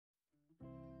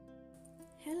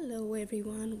Hello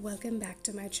everyone, welcome back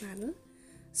to my channel.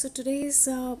 So today's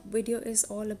video is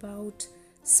all about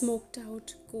smoked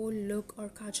out kohl look or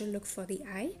kajal look for the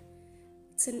eye.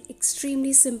 It's an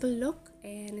extremely simple look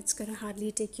and it's gonna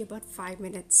hardly take you about 5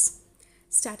 minutes.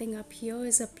 Starting up here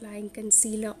is applying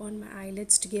concealer on my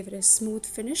eyelids to give it a smooth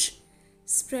finish.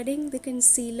 Spreading the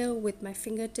concealer with my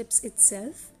fingertips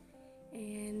itself,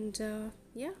 and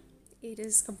yeah, it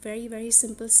is a very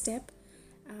simple step,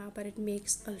 but it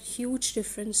makes a huge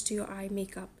difference to your eye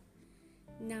makeup.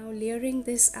 Now layering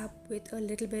this up with a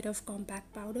little bit of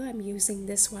compact powder. I'm using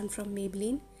this one from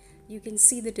Maybelline. You can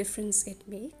see the difference it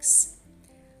makes.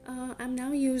 I'm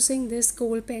now using this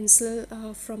kohl pencil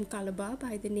from Calabar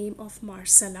by the name of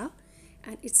Marsala,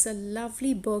 and it's a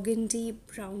lovely burgundy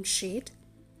brown shade.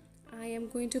 I am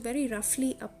going to very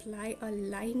roughly apply a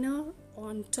liner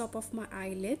on top of my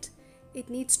eyelid. It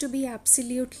needs to be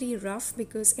absolutely rough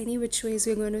because any which ways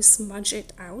we're going to smudge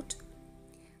it out.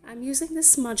 I'm using the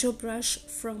smudger brush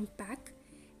from PAC,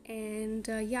 and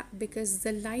yeah, because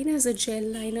the liner is a gel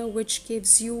liner which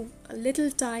gives you a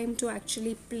little time to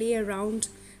actually play around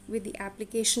with the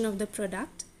application of the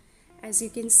product. As you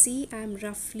can see, I'm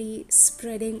roughly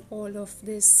spreading all of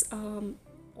this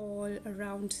all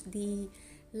around the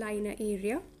liner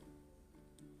area.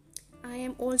 I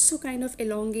am also kind of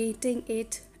elongating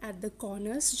it at the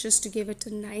corners just to give it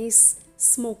a nice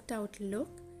smoked out look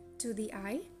to the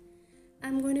eye.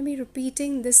 I'm going to be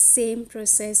repeating this same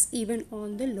process even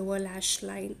on the lower lash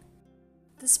line.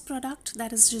 This product,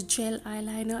 that is the gel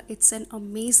eyeliner, it's an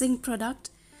amazing product.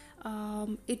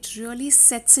 It really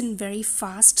sets in very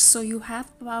fast, so you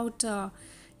have about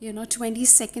 20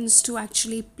 seconds to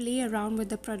actually play around with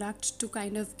the product to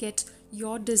kind of get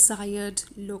your desired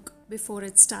look before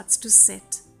it starts to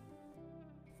set.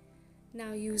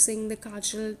 Now, using the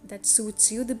kajal that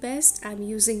suits you the best, I'm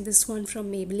using this one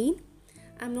from Maybelline.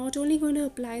 I'm not only going to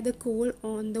apply the kohl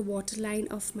on the waterline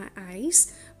of my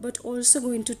eyes, but also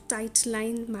going to tight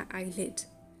line my eyelid.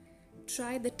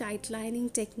 Try the tight lining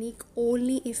technique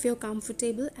only if you're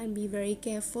comfortable, and be very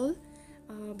careful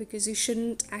because you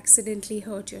shouldn't accidentally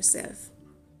hurt yourself.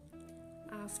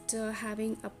 After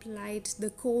having applied the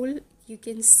kohl, you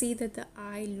can see that the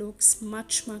eye looks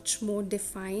much more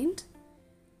defined.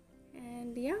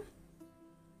 And yeah,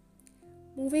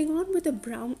 moving on with the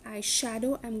brown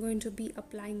eyeshadow, I'm going to be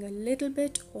applying a little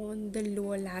bit on the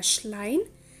lower lash line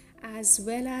as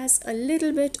well as a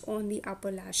little bit on the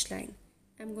upper lash line.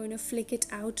 I'm going to flick it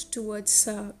out towards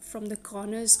from the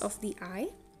corners of the eye.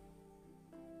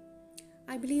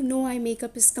 I believe no eye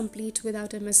makeup is complete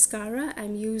without a mascara.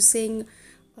 I'm using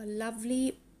a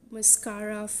lovely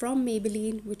mascara from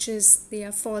Maybelline, which is their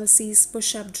Falsies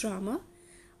Push-Up Drama,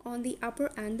 on the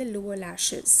upper and the lower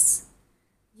lashes.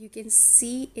 You can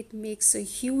see it makes a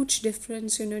huge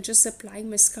difference, just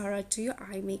applying mascara to your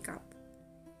eye makeup.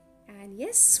 And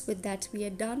yes, with that we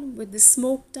are done with the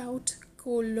smoked out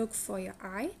kohl look for your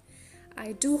eye.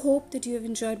 I do hope that you have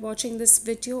enjoyed watching this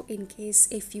video. In case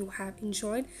if you have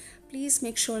enjoyed, please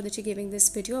make sure that you're giving this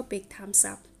video a big thumbs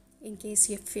up. In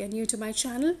case if you're new to my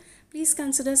channel, please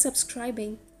consider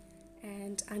subscribing.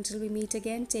 And until we meet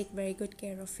again, take very good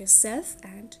care of yourself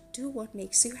and do what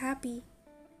makes you happy.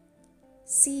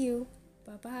 See you.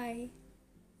 Bye-bye.